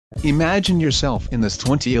Imagine yourself in this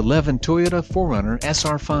 2011 Toyota 4Runner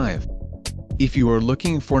SR5. If you are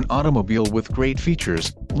looking for an automobile with great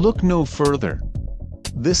features, look no further.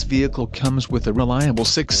 This vehicle comes with a reliable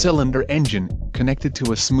 6-cylinder engine, connected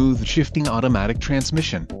to a smooth shifting automatic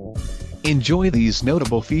transmission. Enjoy these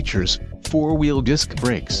notable features: 4-wheel disc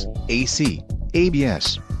brakes, AC,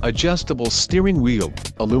 ABS, adjustable steering wheel,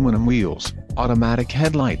 aluminum wheels, automatic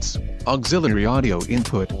headlights, auxiliary audio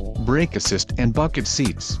input, brake assist and bucket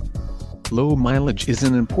seats. Low mileage is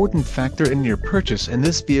an important factor in your purchase, and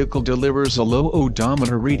this vehicle delivers a low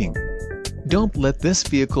odometer reading. Don't let this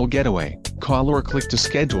vehicle get away. Call or click to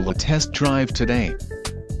schedule a test drive today.